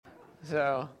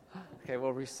So, okay,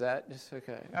 we'll reset. Just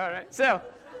okay. All right. So,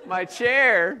 my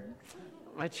chair,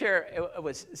 it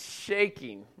was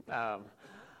shaking.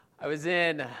 I was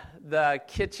in the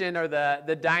kitchen or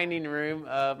the dining room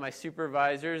of my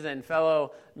supervisors and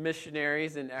fellow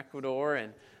missionaries in Ecuador,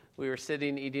 and we were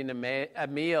sitting eating a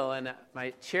meal, and my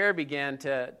chair began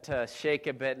to shake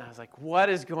a bit, and I was like, what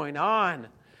is going on?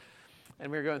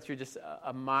 And we were going through just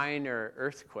a minor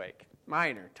earthquake.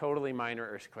 Totally minor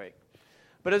earthquake.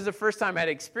 But it was the first time I'd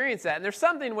experienced that. And there's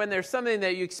something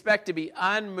that you expect to be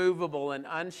unmovable and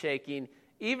unshaking,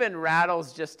 even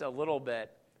rattles just a little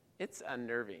bit, it's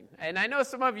unnerving. And I know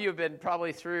some of you have been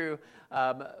probably through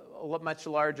much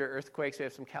larger earthquakes. We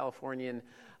have some Californian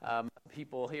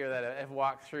people here that have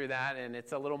walked through that, and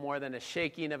it's a little more than a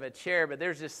shaking of a chair, but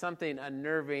there's just something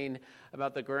unnerving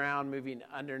about the ground moving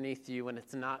underneath you when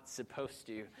it's not supposed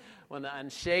to. When the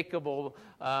unshakable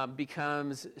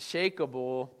becomes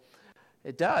shakeable,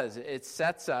 it does. It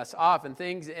sets us off. And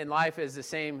things in life is the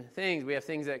same things. We have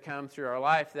things that come through our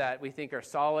life that we think are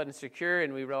solid and secure,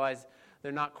 and we realize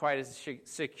they're not quite as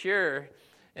secure,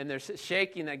 and there's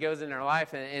shaking that goes in our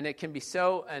life, and it can be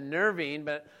so unnerving.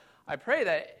 But I pray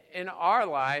that in our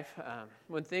life,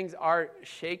 when things are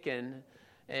shaken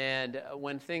and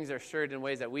when things are stirred in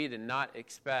ways that we did not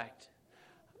expect,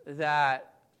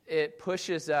 that it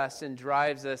pushes us and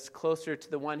drives us closer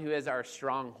to the one who is our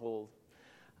stronghold,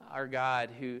 our God,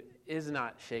 who is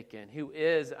not shaken, who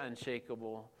is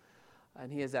unshakable,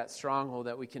 and he is that stronghold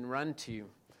that we can run to.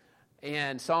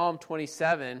 And Psalm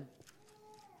 27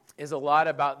 is a lot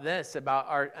about this, about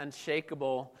our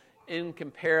unshakable,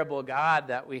 incomparable God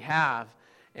that we have.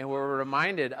 And we're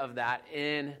reminded of that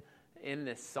in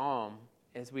this psalm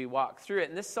as we walk through it.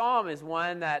 And this psalm is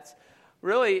one that's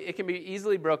really, it can be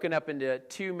easily broken up into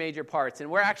two major parts.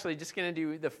 And we're actually just going to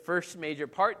do the first major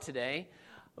part today.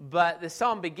 But the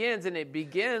psalm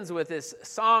begins with this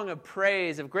song of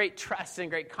praise, of great trust and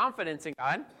great confidence in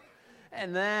God.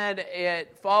 And then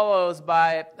it follows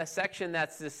by a section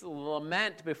that's this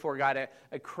lament before God,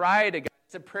 a cry to God.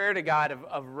 It's a prayer to God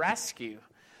of rescue,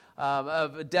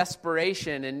 of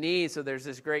desperation and need. So there's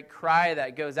this great cry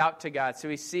that goes out to God. So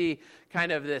we see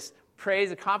kind of this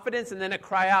praise of confidence and then a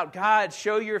cry out, God,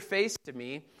 show your face to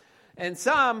me. And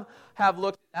some have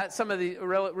looked at some of the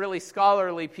really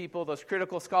scholarly people, those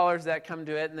critical scholars that come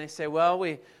to it, and they say, well,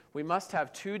 we must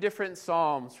have two different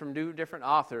psalms from two different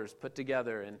authors put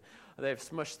together, and they've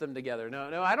smushed them together.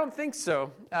 No, I don't think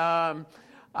so.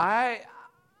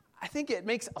 I think it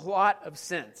makes a lot of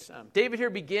sense. David here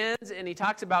begins, and he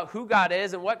talks about who God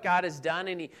is and what God has done,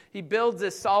 and he builds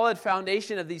this solid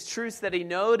foundation of these truths that he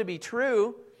knows to be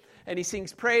true, and he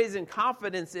sings praise and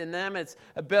confidence in them. It's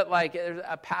a bit like there's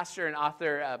a pastor and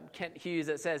author, Kent Hughes,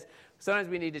 that says, sometimes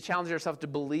we need to challenge ourselves to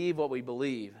believe what we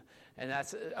believe. And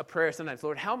that's a prayer sometimes,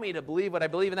 Lord, help me to believe what I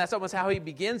believe. And that's almost how he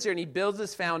begins here. And he builds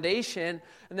this foundation.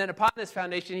 And then upon this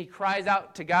foundation, he cries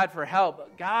out to God for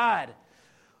help. God,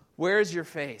 where's your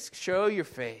face? Show your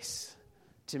face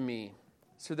to me.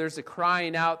 So there's a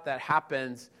crying out that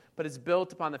happens, but it's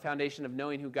built upon the foundation of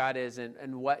knowing who God is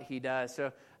and what he does. So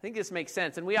I think this makes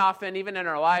sense. And we often, even in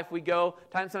our life, we go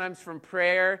sometimes from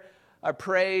prayer or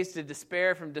praise to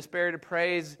despair, from despair to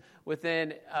praise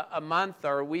within a month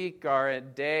or a week or a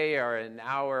day or an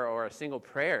hour or a single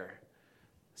prayer.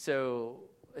 So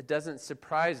it doesn't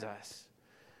surprise us.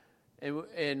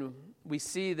 And we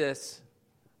see this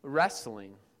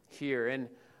wrestling here. And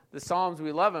the Psalms,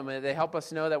 we love them. They help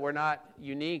us know that we're not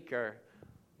unique or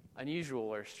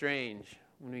unusual or strange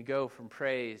when we go from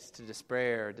praise to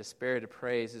despair, or despair to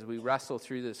praise as we wrestle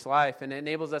through this life. And it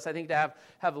enables us, I think, to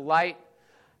have light,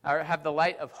 or have the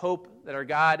light of hope that our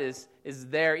God is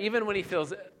there, even when he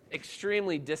feels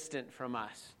extremely distant from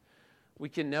us. We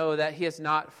can know that he is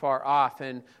not far off,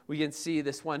 and we can see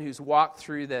this one who's walked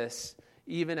through this,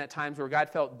 even at times where God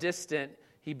felt distant.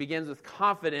 He begins with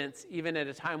confidence, even at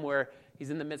a time where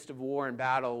he's in the midst of war and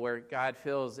battle, where God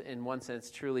feels, in one sense,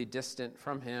 truly distant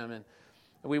from him. And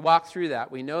we walk through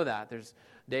that. We know that. There's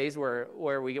days where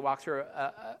we walk through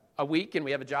a week and we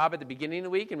have a job at the beginning of the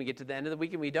week and we get to the end of the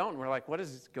week and we don't. And we're like, what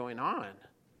is going on?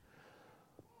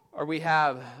 Or we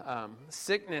have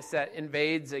sickness that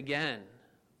invades again,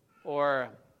 or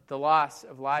the loss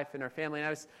of life in our family. And I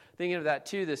was thinking of that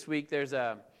too this week. There's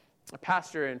a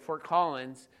pastor in Fort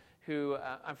Collins who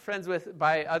I'm friends with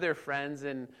by other friends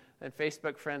and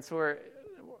Facebook friends who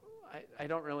I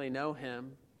don't really know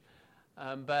him.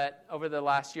 But over the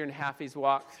last year and a half, he's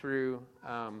walked through,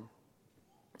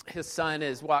 his son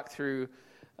has walked through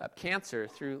cancer,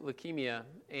 through leukemia,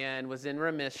 and was in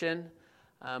remission.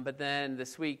 But then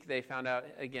this week, they found out,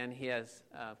 again, he has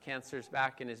cancers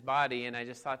back in his body. And I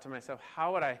just thought to myself,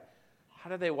 how how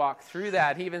do they walk through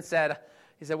that? He even said,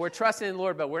 we're trusting in the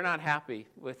Lord, but we're not happy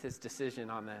with his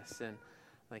decision on this. And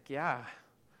yeah,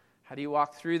 how do you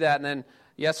walk through that? And then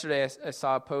yesterday I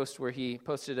saw a post where he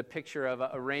posted a picture of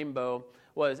a rainbow,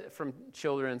 was from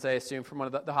Children's, I assume, from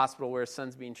one of the hospital where his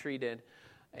son's being treated,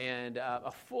 and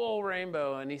a full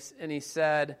rainbow. And he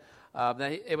said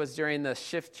that it was during the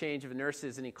shift change of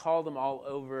nurses, and he called them all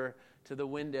over to the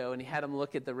window, and he had them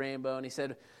look at the rainbow, and he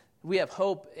said, we have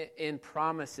hope in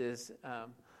promises.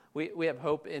 We have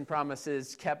hope in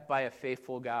promises kept by a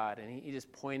faithful God. And he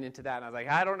just pointed to that. And I was like,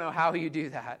 I don't know how you do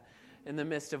that in the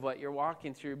midst of what you're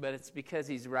walking through, but it's because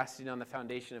he's resting on the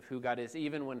foundation of who God is,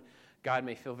 even when God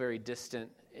may feel very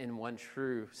distant in one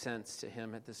true sense to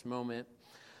him at this moment.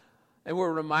 And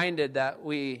we're reminded that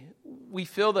we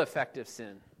feel the effect of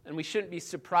sin, and we shouldn't be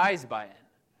surprised by it.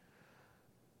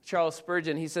 Charles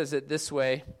Spurgeon, he says it this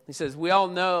way. He says, we all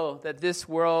know that this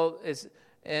world is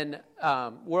an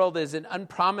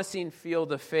unpromising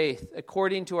field of faith.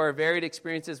 According to our varied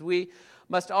experiences, we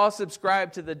must all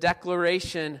subscribe to the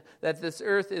declaration that this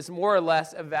earth is more or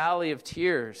less a valley of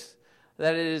tears,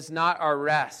 that it is not our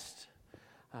rest,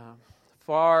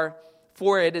 for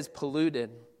it is polluted.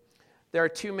 There are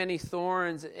too many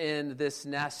thorns in this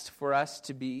nest for us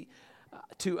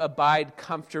to abide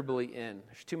comfortably in.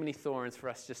 There's too many thorns for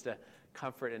us just to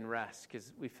comfort and rest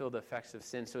because we feel the effects of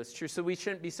sin. So it's true. So we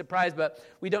shouldn't be surprised, but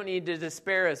we don't need to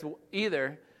despair as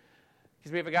either,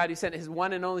 because we have a God who sent his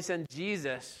one and only Son,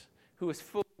 Jesus, who was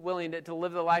fully willing to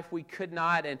live the life we could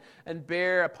not and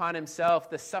bear upon himself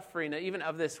the suffering even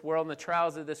of this world and the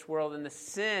trials of this world and the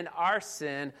sin, our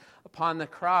sin, upon the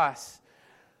cross.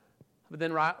 But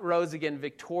then rose again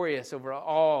victorious over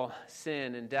all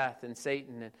sin and death and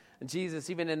Satan. And Jesus,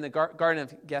 even in the Garden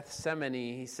of Gethsemane,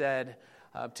 he said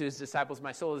to his disciples,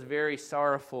 my soul is very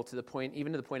sorrowful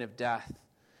even to the point of death.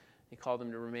 He called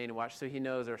them to remain and watch. So he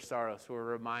knows our sorrow. So we're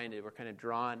reminded, we're kind of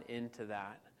drawn into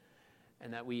that.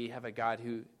 And that we have a God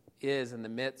who is in the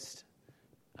midst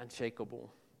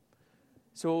unshakable.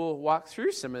 So we'll walk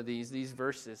through some of these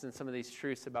verses and some of these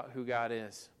truths about who God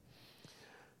is.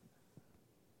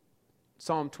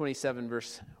 Psalm 27,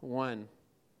 verse 1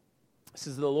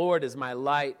 says, the Lord is my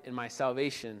light and my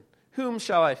salvation. Whom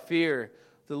shall I fear?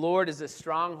 The Lord is the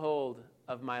stronghold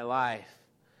of my life.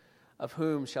 Of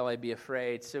whom shall I be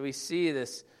afraid? So we see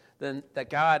this, then, that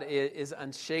God is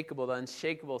unshakable, the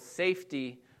unshakable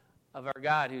safety of our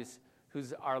God,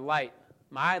 who's our light,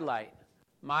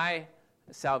 my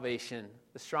salvation,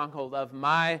 the stronghold of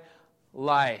my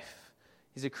life.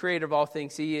 He's a creator of all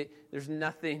things. There's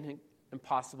nothing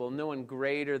impossible, no one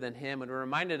greater than him. And we're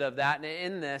reminded of that. And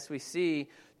in this, we see,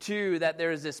 too, that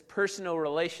there is this personal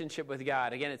relationship with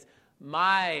God. Again, it's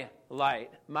my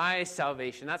light, my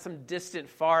salvation, not some distant,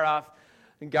 far-off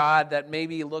God that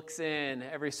maybe looks in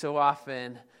every so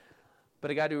often, but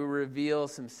a God who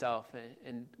reveals himself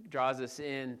and draws us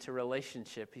into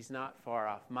relationship. He's not far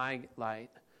off. My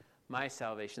light, my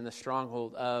salvation, the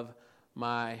stronghold of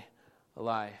my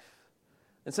life.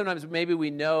 And sometimes maybe we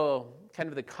know kind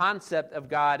of the concept of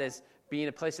God as being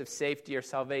a place of safety or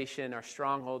salvation or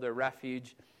stronghold or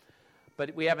refuge,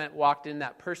 but we haven't walked in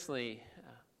that personally.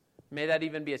 May that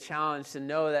even be a challenge to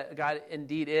know that God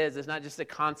indeed is. It's not just a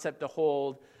concept to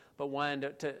hold, but one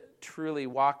to truly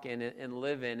walk in and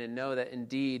live in and know that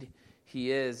indeed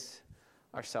he is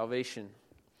our salvation.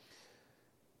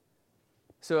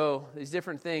 So these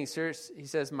different things, first he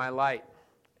says, my light.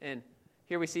 And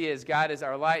here we see as God is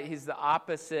our light. He's the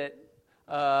opposite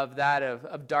of that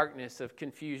of darkness, of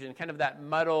confusion, kind of that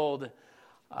muddled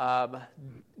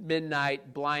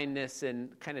midnight blindness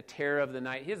and kind of terror of the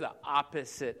night. He's the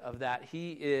opposite of that.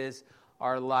 He is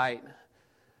our light.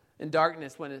 In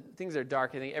darkness, when things are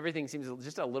dark, I think everything seems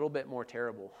just a little bit more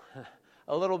terrible,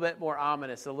 a little bit more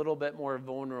ominous, a little bit more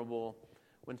vulnerable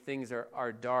when things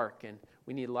are dark, and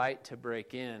we need light to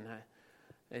break in.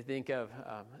 I think of,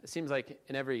 it seems like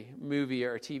in every movie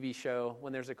or TV show,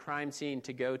 when there's a crime scene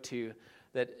to go to,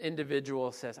 that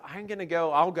individual says,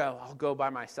 I'll go by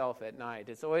myself at night.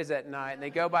 It's always at night, and they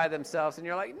go by themselves, and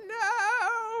you're like,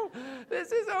 no,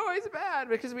 this is always bad,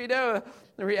 because we know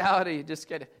the reality, just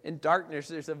get in darkness,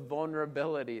 there's a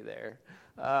vulnerability there,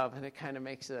 and it kind of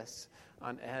makes us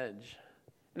on edge.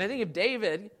 And I think of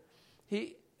David,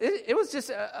 it was just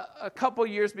a couple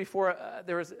years before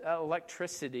there was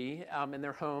electricity in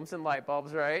their homes and light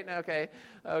bulbs, right? Okay,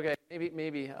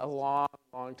 maybe a long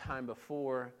time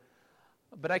before.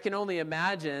 But I can only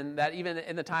imagine that even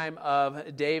in the time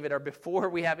of David, or before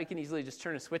we can easily just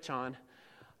turn a switch on,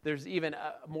 there's even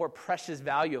a more precious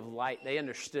value of light. They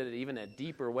understood it even a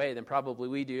deeper way than probably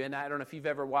we do. And I don't know if you've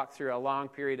ever walked through a long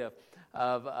period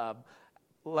of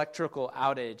electrical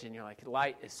outage, and you're like,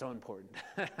 light is so important.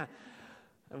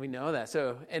 And we know that.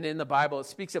 So, and in the Bible, it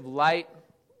speaks of light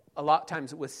a lot of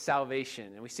times with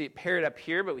salvation. And we see it paired up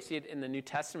here, but we see it in the New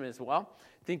Testament as well.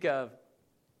 Think of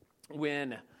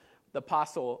when the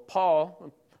Apostle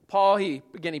Paul, he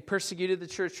persecuted the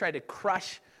church, tried to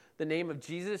crush the name of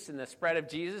Jesus and the spread of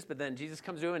Jesus, but then Jesus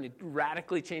comes to him and he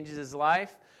radically changes his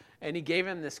life. And he gave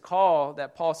him this call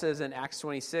that Paul says in Acts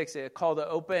 26, a call to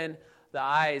open the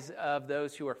eyes of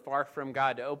those who are far from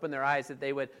God, to open their eyes that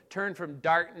they would turn from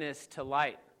darkness to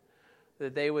light,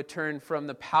 that they would turn from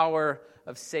the power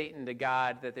of Satan to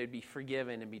God, that they'd be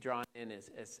forgiven and be drawn in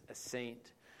as a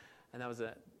saint. And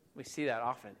we see that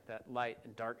often, that light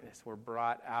and darkness were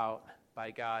brought out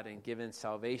by God and given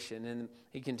salvation. And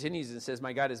he continues and says,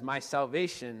 my God is my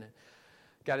salvation.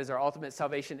 God is our ultimate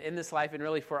salvation in this life and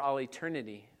really for all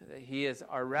eternity. He is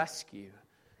our rescue.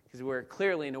 Because we're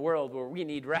clearly in a world where we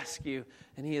need rescue,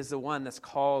 and he is the one that's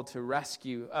called to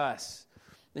rescue us.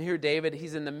 And here David,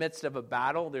 he's in the midst of a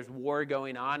battle. There's war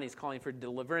going on. He's calling for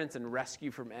deliverance and rescue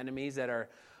from enemies that are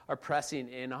pressing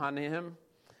in on him.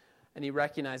 And he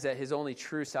recognized that his only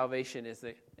true salvation is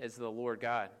the Lord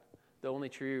God. The only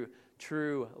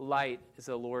true light is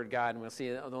the Lord God. And we'll see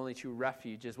the only true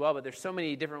refuge as well. But there's so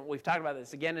many different, we've talked about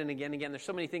this again and again and again. There's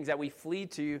so many things that we flee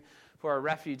to for our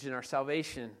refuge and our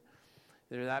salvation.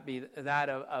 Whether that be that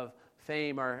of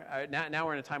fame, or now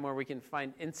we're in a time where we can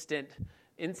find instant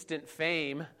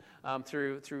fame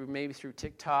through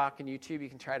TikTok and YouTube. You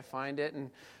can try to find it,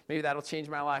 and maybe that'll change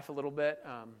my life a little bit.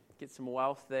 Get some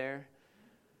wealth there.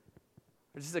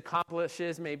 Or just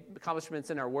accomplishments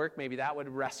in our work. Maybe that would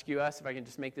rescue us. If I can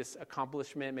just make this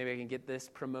accomplishment, maybe I can get this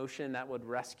promotion, that would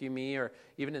rescue me. Or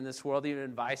even in this world,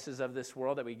 even vices of this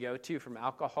world that we go to, from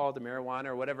alcohol to marijuana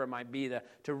or whatever it might be,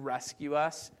 to rescue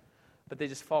us. But they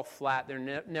just fall flat.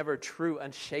 They're never true,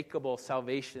 unshakable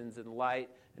salvations and light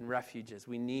and refuges.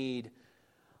 We need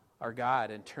our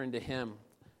God and turn to him.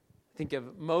 Think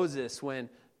of Moses when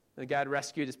God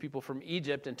rescued his people from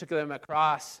Egypt and took them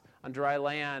across on dry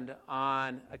land,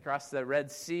 across the Red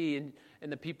Sea,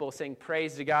 and the people sang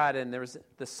praise to God. And there was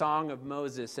the song of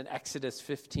Moses in Exodus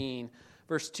 15,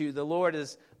 verse 2. The Lord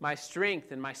is my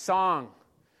strength and my song.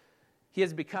 He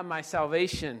has become my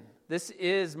salvation. This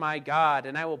is my God,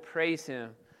 and I will praise him,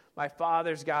 my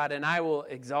Father's God, and I will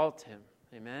exalt him.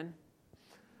 Amen?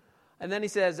 And then he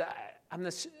says,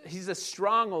 he's a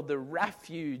stronghold, the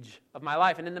refuge of my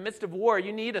life. And in the midst of war,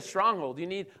 you need a stronghold. You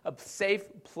need a safe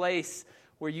place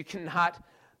where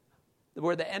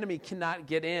where the enemy cannot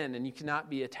get in and you cannot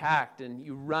be attacked. And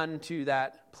you run to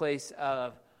that place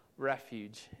of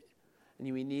refuge.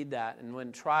 And we need that. And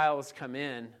when trials come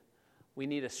in, we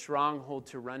need a stronghold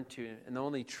to run to. And the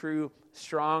only true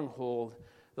stronghold,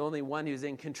 the only one who's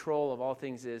in control of all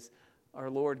things is our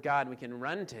Lord God. We can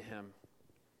run to him.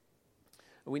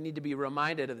 We need to be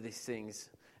reminded of these things.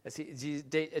 As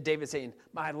David's saying,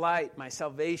 my light, my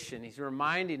salvation. He's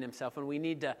reminding himself. And we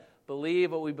need to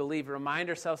believe what we believe. Remind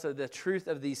ourselves of the truth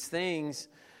of these things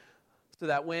so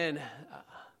that when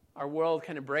our world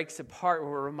kind of breaks apart,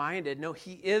 we're reminded, no,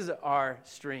 he is our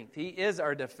strength. He is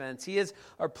our defense. He is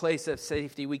our place of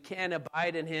safety. We can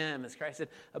abide in him. As Christ said,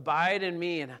 abide in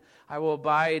me and I will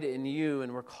abide in you.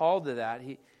 And we're called to that.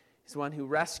 He's the one who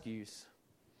rescues.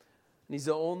 And he's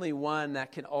the only one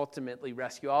that can ultimately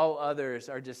rescue. All others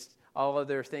are just, all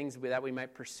other things that we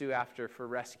might pursue after for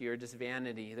rescue are just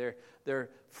vanity. They're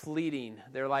fleeting.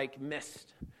 They're like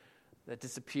mist that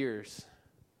disappears.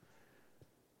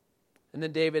 And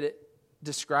then David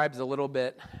describes a little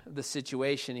bit of the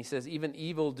situation. He says, even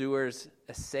evildoers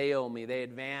assail me. They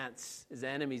advance, his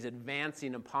enemies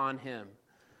advancing upon him.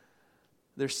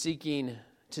 They're seeking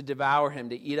to devour him,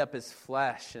 to eat up his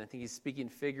flesh. And I think he's speaking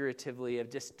figuratively of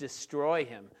just destroy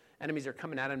him. Enemies are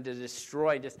coming at him to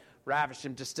destroy, just ravish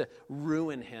him, just to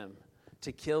ruin him,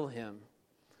 to kill him.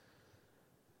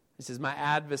 He says, my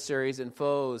adversaries and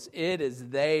foes, it is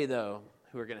they, though,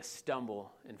 who are going to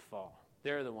stumble and fall.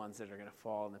 They're the ones that are going to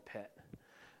fall in the pit.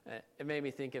 It made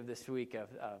me think of this week of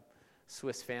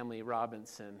Swiss Family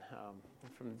Robinson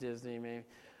from Disney. Maybe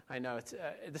I know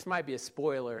this might be a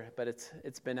spoiler, but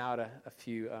it's been out a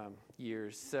few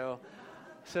years. So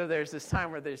there's this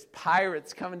time where there's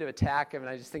pirates coming to attack him, and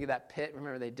I just think of that pit.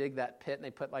 Remember, they dig that pit and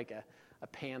they put like a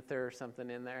panther or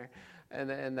something in there, and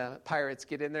the pirates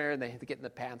get in there and they get in the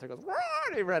panther, goes,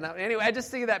 and they run out. Anyway, I just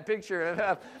think of that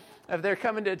picture of they're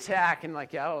coming to attack, and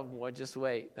like, oh, well, just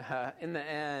wait. In the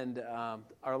end,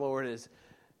 our Lord is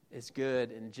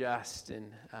good and just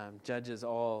and judges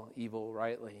all evil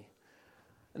rightly.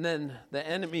 And then the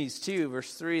enemies too,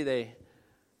 verse 3,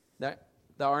 the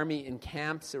army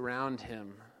encamps around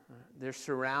him. They're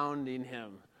surrounding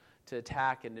him to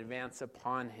attack and advance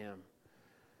upon him.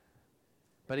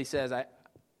 But he says,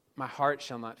 my heart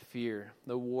shall not fear.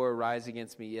 The war rise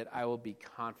against me, yet I will be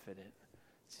confident.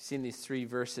 So you've seen these 3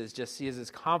 verses. Just see his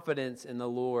confidence in the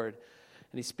Lord.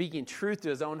 And he's speaking truth to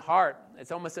his own heart.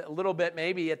 It's almost a little bit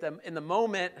maybe in the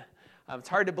moment. It's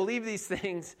hard to believe these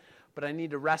things, but I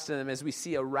need to rest in them as we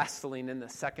see a wrestling in the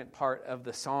second part of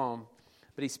the psalm.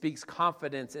 But he speaks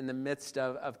confidence in the midst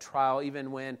of trial,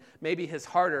 even when maybe his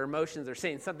heart or emotions are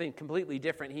saying something completely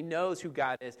different. He knows who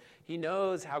God is. He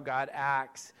knows how God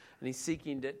acts, and he's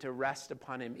seeking to rest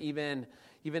upon him, even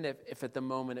if at the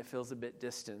moment it feels a bit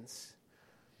distant.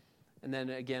 And then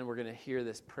again, we're going to hear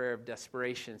this prayer of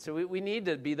desperation. So we need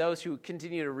to be those who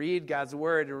continue to read God's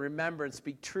word and remember and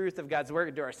speak truth of God's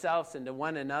word to ourselves and to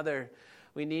one another.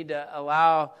 We need to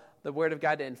allow the word of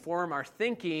God to inform our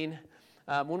thinking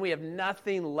when we have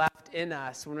nothing left in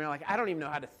us, when we're like, I don't even know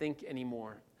how to think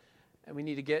anymore. And we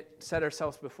need to set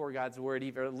ourselves before God's word,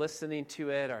 either listening to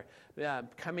it or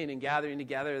coming and gathering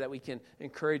together that we can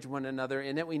encourage one another.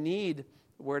 And that we need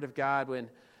the word of God when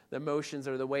the emotions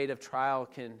or the weight of trial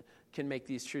can make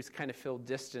these truths kind of feel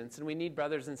distant. And we need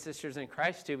brothers and sisters in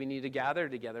Christ too. We need to gather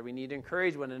together. We need to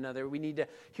encourage one another. We need to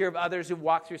hear of others who've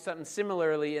walked through something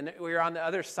similarly, and we're on the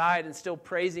other side and still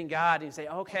praising God. And you say,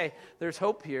 okay, there's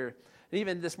hope here. And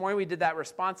even this morning we did that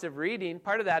responsive reading.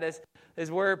 Part of that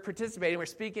is we're participating. We're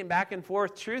speaking back and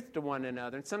forth truth to one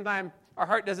another. And sometimes our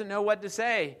heart doesn't know what to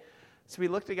say. So we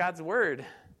look to God's word,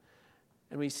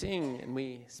 and we sing and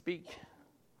we speak.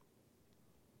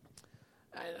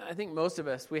 I think most of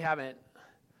us,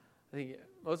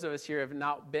 most of us here have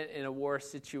not been in a war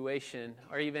situation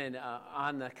or even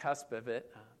on the cusp of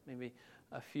it. Maybe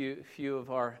a few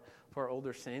of our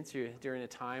older saints during a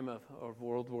time of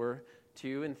World War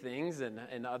II and things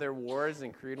and other wars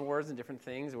and Korean wars and different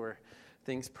things where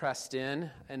things pressed in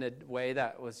a way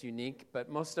that was unique. But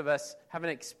most of us haven't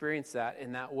experienced that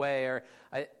in that way. Or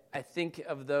I think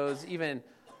of those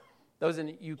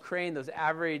in Ukraine, those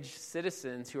average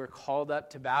citizens who are called up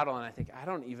to battle, and I think, I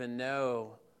don't even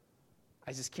know.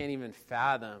 I just can't even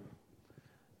fathom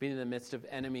being in the midst of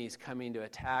enemies coming to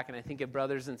attack. And I think of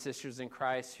brothers and sisters in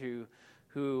Christ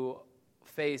who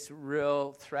face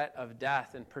real threat of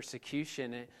death and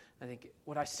persecution. And I think,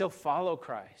 would I still follow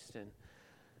Christ?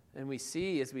 And we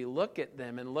see as we look at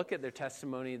them and look at their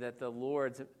testimony that the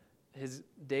Lord's, his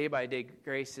day-by-day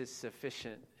grace is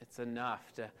sufficient. It's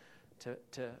enough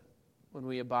to when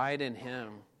we abide in him,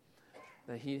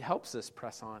 that he helps us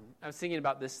press on. I was thinking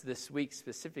about this week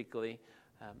specifically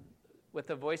with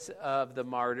the Voice of the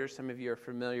Martyrs. Some of you are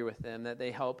familiar with them, that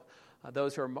they help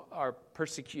those who are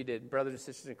persecuted, brothers and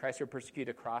sisters in Christ who are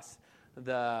persecuted across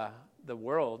the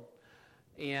world.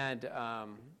 And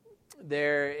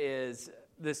there is,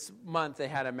 this month they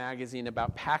had a magazine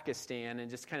about Pakistan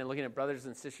and just kind of looking at brothers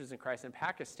and sisters in Christ in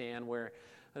Pakistan, where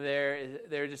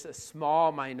they're just a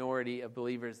small minority of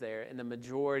believers there, and the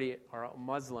majority are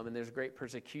Muslim, and there's great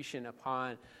persecution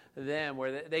upon them,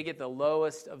 where they get the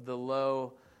lowest of the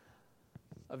low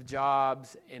of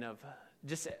jobs and of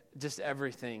just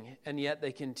everything, and yet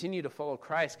they continue to follow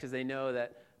Christ because they know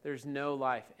that there's no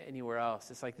life anywhere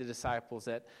else. It's like the disciples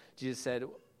that Jesus said,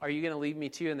 are you going to leave me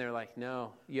too? And they're like,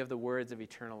 no, you have the words of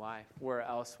eternal life. Where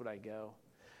else would I go?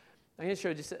 I'm going to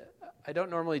show I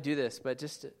don't normally do this, but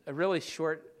just a really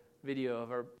short video of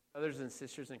our brothers and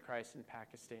sisters in Christ in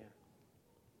Pakistan.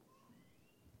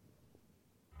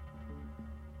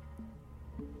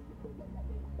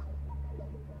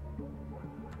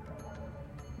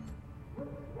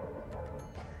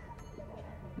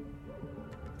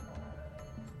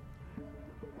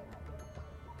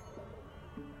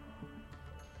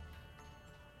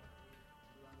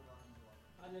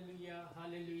 Hallelujah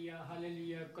हालेलुया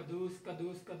हालेलुया कदूस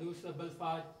कदूस कदूस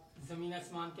अब्बल-फाज ज़मीन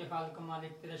आसमान के खालिक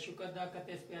मालिक तेरा शुक्र अदा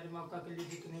करते इस प्यारे मौका के लिए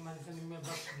जो तूने हमारी ज़िंदगी में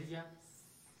बख्श दिया।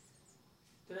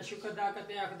 तेरा शुक्र अदा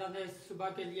करते हैं खुदा इस सुबह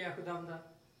के लिए खुदावंदा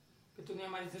कि तूने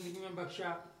हमारी ज़िंदगी में बख्शा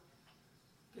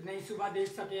कि नई सुबह देख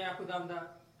सके खुदावंदा।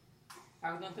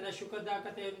 खुदा तेरा शुक्र अदा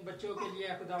करते हैं बच्चों के लिए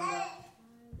खुदावंदा।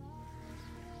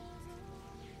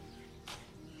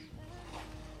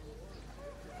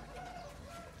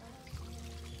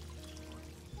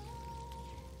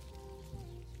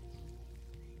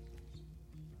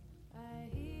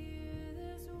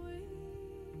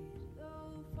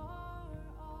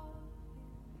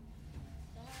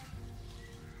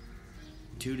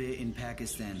 Today in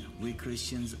Pakistan, we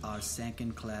Christians are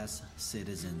second-class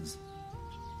citizens.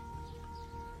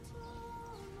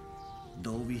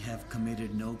 Though we have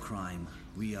committed no crime,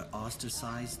 we are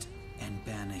ostracized and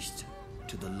banished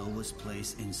to the lowest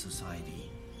place in society.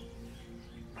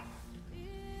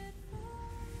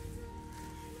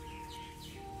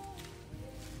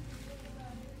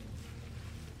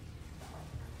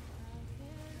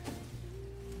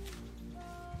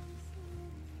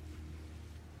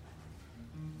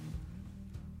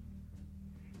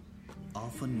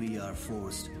 Often we are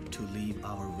forced to leave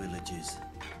our villages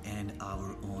and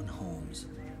our own homes.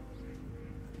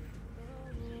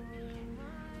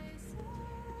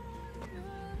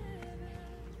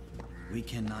 We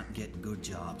cannot get good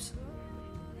jobs.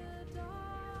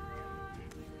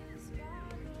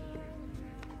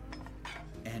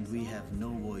 And we have no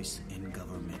voice in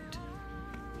government.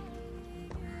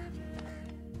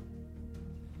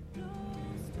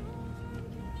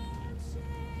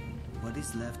 What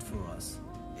is left for us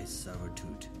is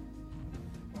servitude.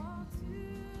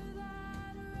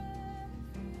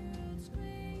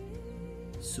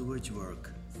 Sewage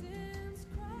work,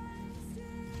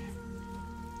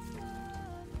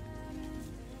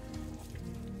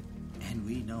 and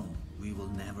we know we will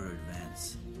never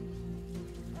advance.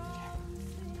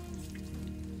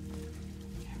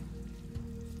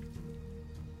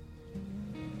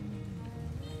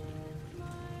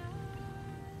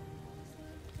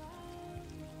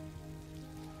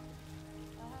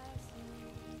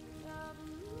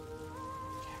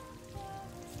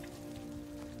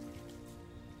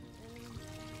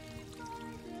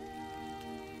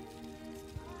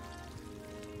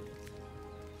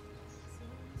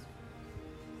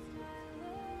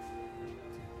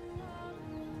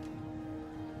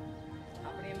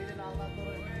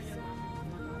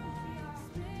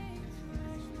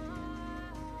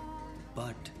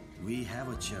 But we have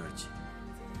a church,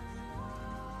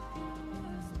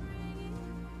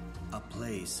 a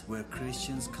place where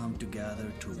Christians come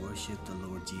together to worship the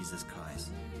Lord Jesus Christ,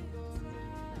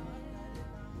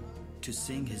 to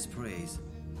sing His praise,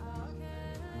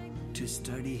 to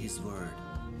study His word.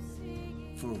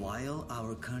 For while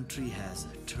our country has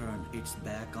turned its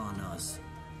back on us,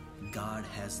 God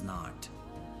has not.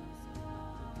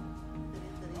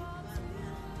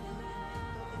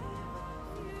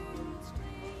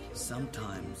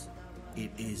 Sometimes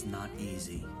it is not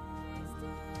easy.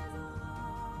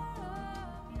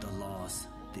 The loss,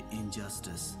 the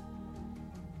injustice.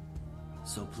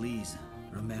 So please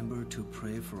remember to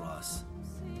pray for us.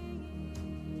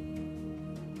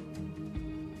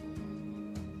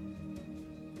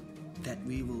 That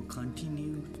we will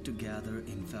continue to gather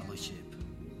in fellowship.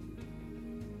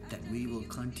 That we will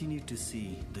continue to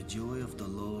see the joy of the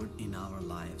Lord in our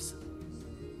lives.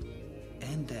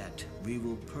 And that we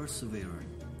will persevere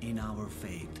in our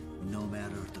faith no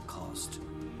matter the cost.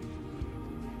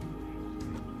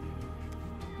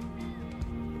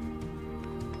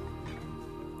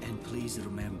 And please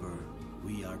remember,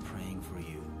 we are praying for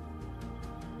you.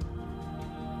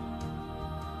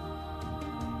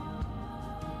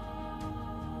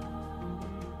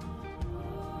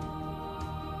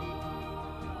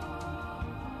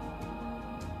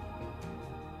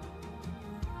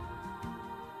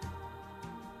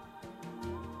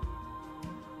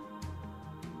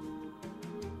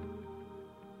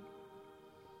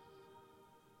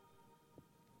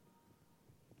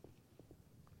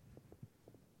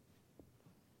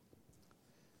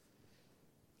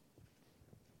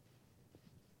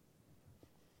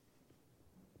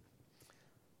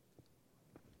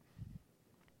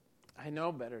 I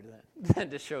know better than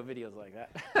to show videos like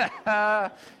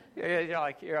that. You're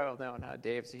like, oh no, not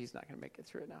Dave, so he's not going to make it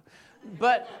through it now.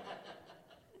 But,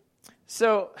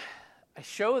 so I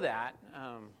show that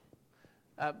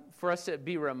for us to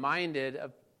be reminded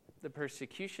of the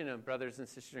persecution of brothers and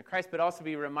sisters in Christ, but also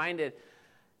be reminded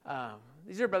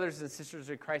these are brothers and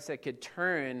sisters in Christ that could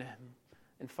turn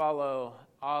and follow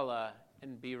Allah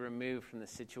and be removed from the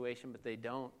situation, but they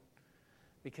don't,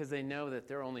 because they know that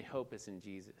their only hope is in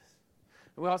Jesus.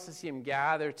 And we also see them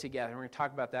gather together. We're going to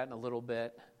talk about that in a little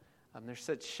bit. There's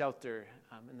such shelter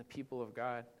in the people of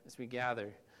God as we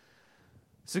gather.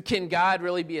 So can God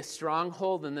really be a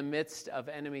stronghold in the midst of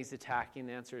enemies attacking?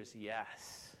 The answer is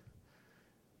yes.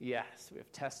 Yes, we have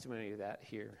testimony of that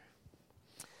here.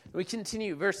 We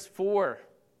continue, verse 4.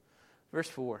 Verse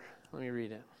 4, let me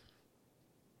read it.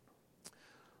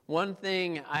 One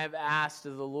thing I have asked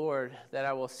of the Lord, that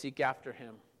I will seek after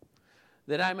him,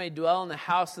 that I may dwell in the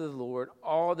house of the Lord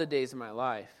all the days of my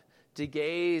life, to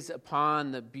gaze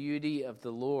upon the beauty of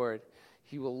the Lord.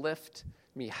 He will lift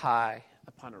me high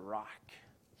upon a rock.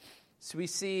 So we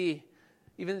see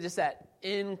even just that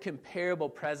incomparable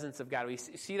presence of God. We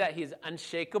see that he is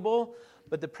unshakable,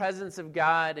 but the presence of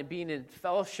God and being in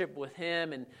fellowship with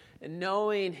him and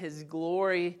knowing his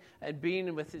glory and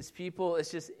being with his people is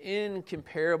just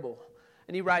incomparable.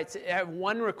 And he writes, I have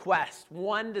one request,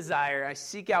 one desire. I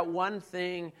seek out one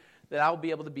thing, that I'll be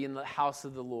able to be in the house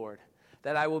of the Lord,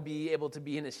 that I will be able to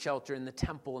be in his shelter, in the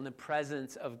temple, in the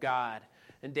presence of God.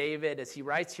 And David, as he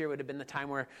writes here, would have been the time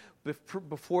where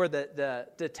before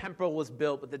the temple was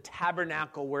built, but the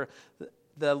tabernacle where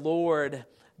the Lord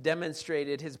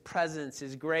demonstrated his presence,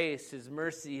 his grace, his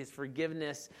mercy, his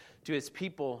forgiveness to his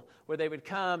people, where they would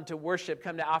come to worship,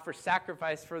 come to offer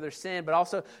sacrifice for their sin, but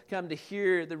also come to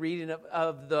hear the reading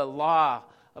of the law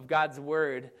of God's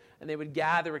word. And they would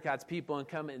gather with God's people and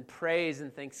come in praise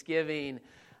and thanksgiving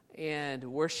and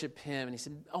worship him. And he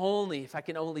said, if I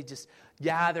can only just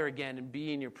gather again and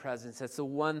be in your presence. That's the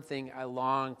one thing I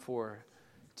long for,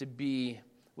 to be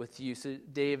with you. So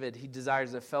David, he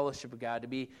desires a fellowship with God, to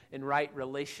be in right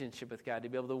relationship with God, to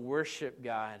be able to worship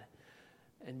God,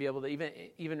 and be able to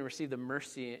even receive the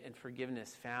mercy and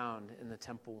forgiveness found in the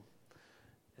temple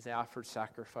as they offered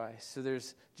sacrifice. So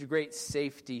there's great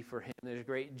safety for him. There's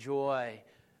great joy,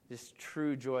 this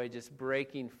true joy just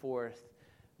breaking forth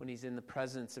when he's in the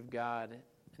presence of God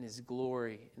and his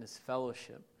glory and his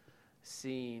fellowship,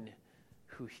 seeing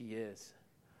who he is.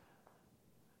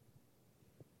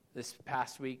 This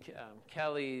past week,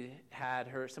 Kelly had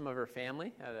some of her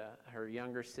family, her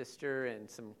younger sister and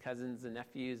some cousins and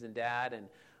nephews and dad, and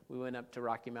we went up to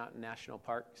Rocky Mountain National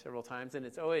Park several times, and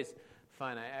it's always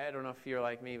fun. I don't know if you're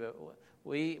like me, but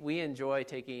we enjoy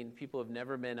taking people who have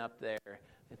never been up there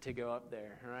and to go up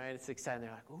there, right? It's exciting.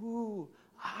 They're like, ooh,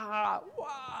 wow.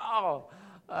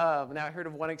 Now, I heard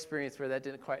of one experience where that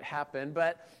didn't quite happen,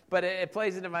 but it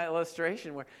plays into my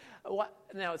illustration where,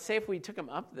 now, say if we took them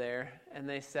up there and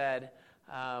they said,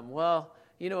 well,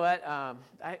 you know what,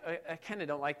 I kind of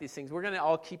don't like these things. We're going to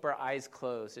all keep our eyes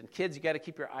closed. And kids, you got to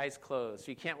keep your eyes closed.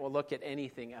 You can't look at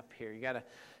anything up here. You got to,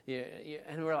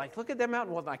 and we're like, look at that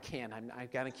mountain. Well, I can't.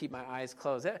 I've got to keep my eyes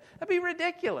closed. That'd be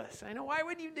ridiculous. I know. Why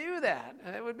would you do that?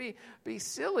 That would be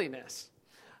silliness.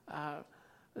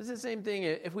 It's the same thing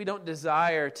if we don't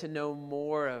desire to know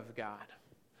more of God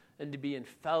and to be in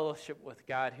fellowship with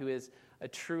God, who is a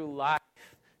true life,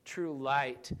 true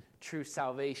light, true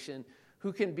salvation,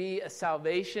 who can be a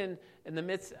salvation in the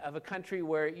midst of a country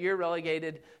where you're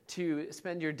relegated to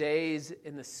spend your days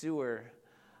in the sewer.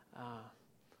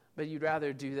 But you'd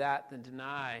rather do that than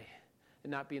deny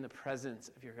and not be in the presence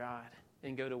of your God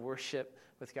and go to worship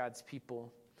with God's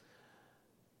people.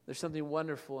 There's something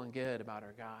wonderful and good about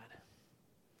our God.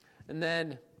 And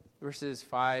then verses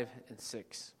 5 and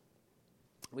 6.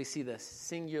 We see the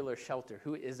singular shelter.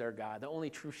 Who is our God? The only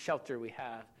true shelter we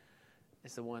have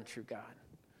is the one true God.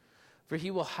 For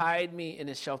he will hide me in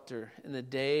his shelter in the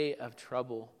day of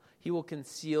trouble. He will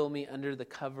conceal me under the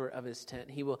cover of his tent.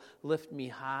 He will lift me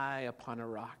high upon a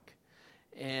rock.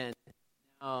 And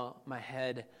now my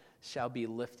head shall be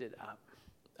lifted up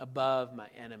above my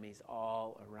enemies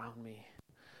all around me.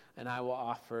 And I will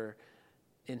offer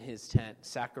in his tent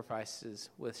sacrifices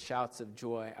with shouts of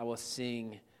joy. I will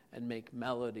sing and make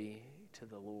melody to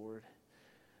the Lord.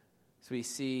 So we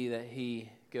see that he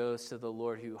goes to the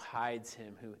Lord who hides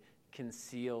him, who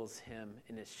conceals him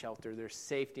in his shelter. There's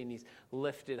safety, and he's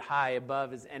lifted high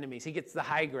above his enemies. He gets the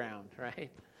high ground,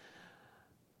 right?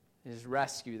 His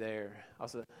rescue there.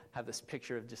 Also have this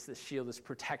picture of just this shield, this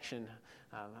protection.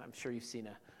 I'm sure you've seen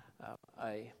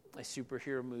a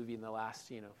superhero movie in the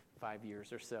last, 5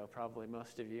 years or so, probably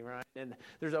most of you, right? And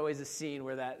there's always a scene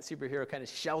where that superhero kind of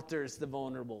shelters the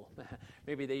vulnerable.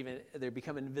 Maybe they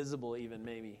become invisible even,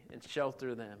 maybe, and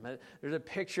shelter them. There's a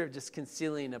picture of just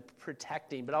concealing, of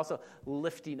protecting, but also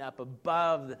lifting up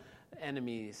above the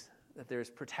enemies, that there's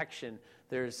protection,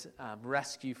 there's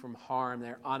rescue from harm.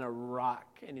 They're on a rock.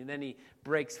 And then he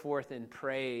breaks forth in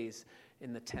praise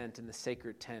in the tent, in the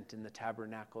sacred tent, in the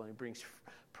tabernacle, and he brings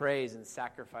praise and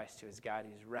sacrifice to his God.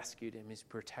 He's rescued him. He's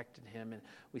protected him. And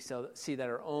we see that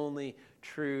our only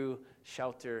true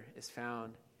shelter is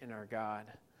found in our God.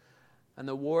 And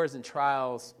the wars and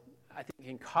trials, I think,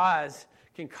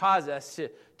 can cause us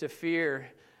to fear,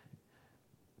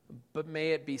 but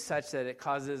may it be such that it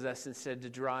causes us instead to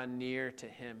draw near to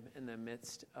him in the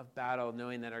midst of battle,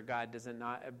 knowing that our God does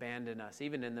not abandon us,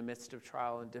 even in the midst of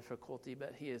trial and difficulty,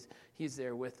 but he's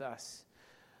there with us.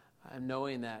 And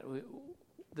knowing that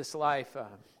this life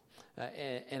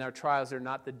and our trials are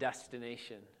not the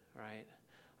destination, right?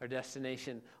 Our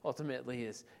destination ultimately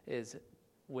is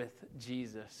with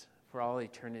Jesus for all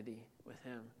eternity with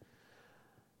him.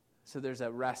 So there's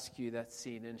a rescue that's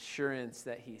seen, assurance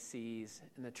that he sees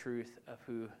in the truth of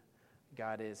who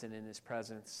God is and in his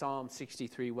presence. Psalm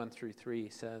 63,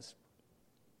 1-3 says,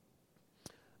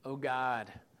 O God,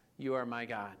 you are my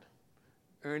God.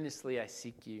 Earnestly I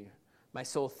seek you. My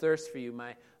soul thirsts for you.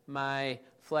 My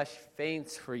flesh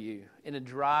faints for you in a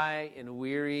dry and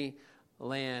weary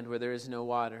land where there is no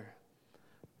water.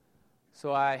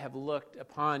 So I have looked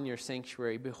upon your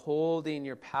sanctuary, beholding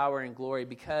your power and glory,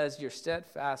 because your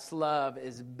steadfast love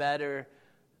is better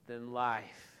than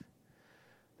life.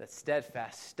 that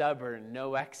steadfast, stubborn,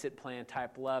 no exit plan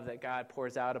type love that God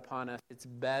pours out upon us. It's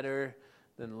better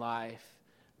than life.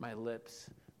 My lips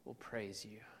will praise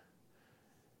you.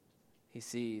 He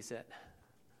sees that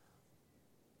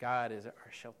God is our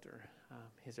shelter.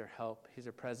 He's our help. He's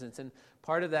our presence. And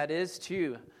part of that is,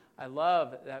 too, I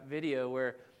love that video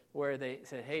where they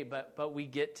said, hey, but we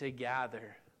get to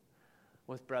gather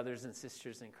with brothers and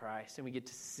sisters in Christ. And we get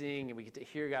to sing and we get to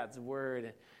hear God's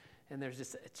word. And there's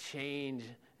just a change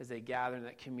as they gather in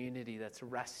that community that's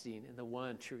resting in the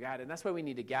one true God. And that's why we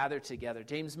need to gather together.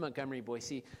 James Montgomery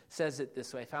Boyce says it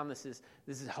this way. I found this is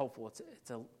helpful.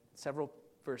 It's several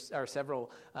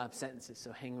sentences,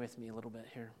 so hang with me a little bit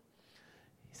here.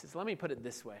 He says, let me put it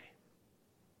this way.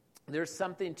 There's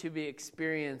something to be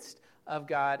experienced of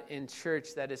God in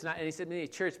church that is not, and he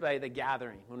said, church by the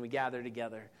gathering, when we gather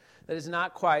together, that is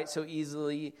not quite so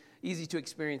easy to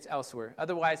experience elsewhere.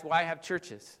 Otherwise, why have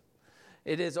churches?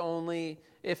 If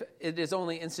it is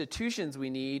only institutions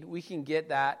we need, we can get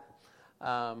that.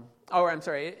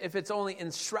 If it's only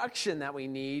instruction that we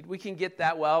need, we can get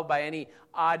that by any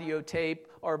audio tape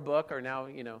or book, or now,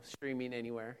 streaming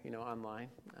anywhere, online.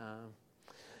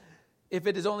 If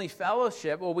it is only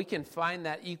fellowship, we can find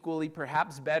that equally,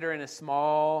 perhaps better in a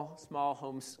small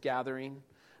home gathering.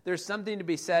 There's something to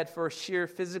be said for sheer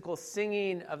physical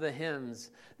singing of the hymns,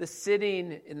 the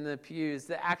sitting in the pews,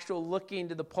 the actual looking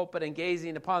to the pulpit and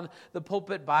gazing upon the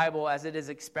pulpit Bible as it is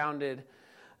expounded,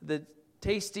 the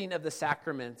tasting of the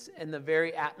sacraments, and the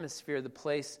very atmosphere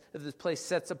this place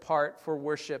sets apart for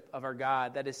worship of our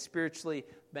God that is spiritually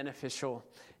beneficial.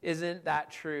 Isn't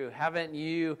that true? Haven't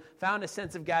you found a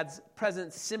sense of God's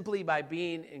presence simply by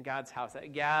being in God's house,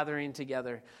 that gathering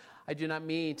together? I do not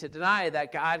mean to deny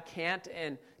that God can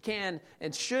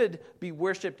and should be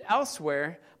worshipped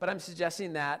elsewhere, but I'm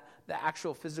suggesting that the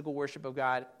actual physical worship of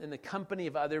God in the company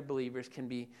of other believers can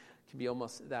be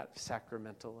almost that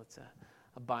sacramental. It's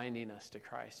a binding us to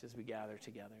Christ as we gather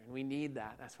together. And we need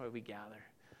that. That's why we gather.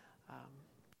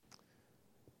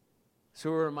 So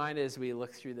we're reminded as we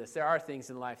look through this, there are things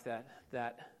in life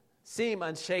that seem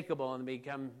unshakable and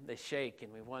they shake,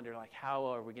 and we wonder, how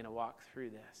are we going to walk through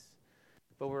this?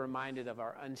 But we're reminded of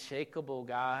our unshakable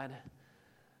God,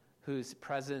 whose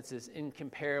presence is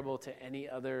incomparable to any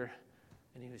other,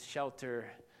 and whose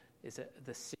shelter is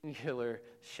the singular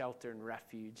shelter and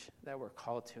refuge that we're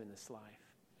called to in this life.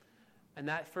 And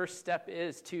that first step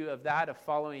is of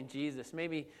following Jesus.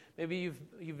 Maybe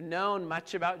you've known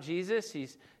much about Jesus.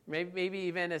 Maybe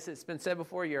even, as it's been said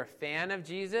before, you're a fan of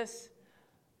Jesus,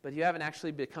 but you haven't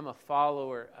actually become a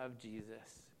follower of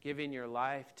Jesus, giving your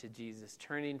life to Jesus,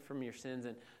 turning from your sins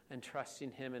and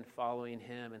trusting him and following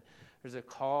him. And there's a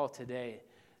call today.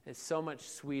 It's so much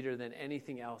sweeter than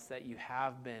anything else that you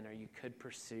have been or you could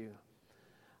pursue.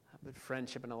 But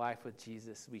friendship and a life with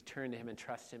Jesus, we turn to him and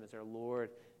trust him as our Lord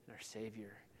and our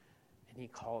Savior, and he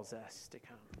calls us to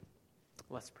come.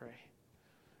 Let's pray.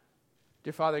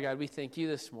 Dear Father God, we thank you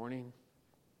this morning.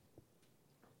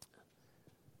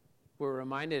 We're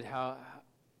reminded how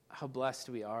blessed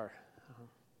we are,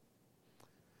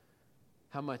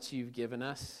 how much you've given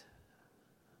us,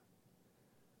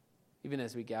 even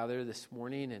as we gather this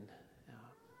morning, and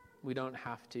we don't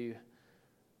have to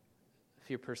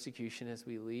fear persecution as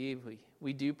we leave.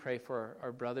 We do pray for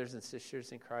our brothers and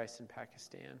sisters in Christ in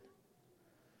Pakistan.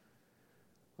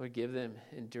 Lord, give them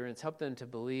endurance. Help them to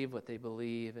believe what they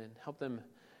believe, and help them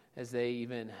as they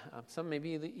some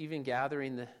maybe even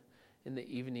gathering in the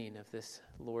evening of this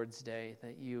Lord's Day,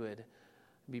 that you would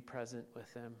be present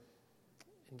with them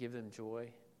and give them joy.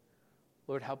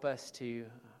 Lord, help us to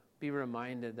be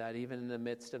reminded that even in the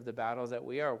midst of the battles that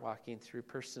we are walking through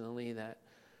personally, that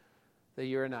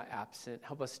you're not absent.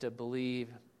 Help us to believe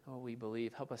what we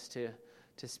believe. Help us to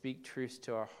speak truth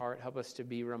to our heart. Help us to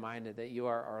be reminded that you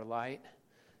are our light,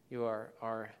 you are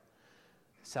our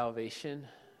salvation,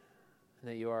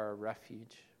 and that you are our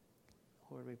refuge.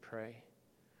 Lord, we pray.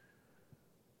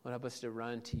 Lord, help us to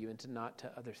run to you and not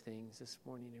to other things this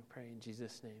morning. We pray in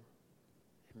Jesus' name.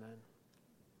 Amen.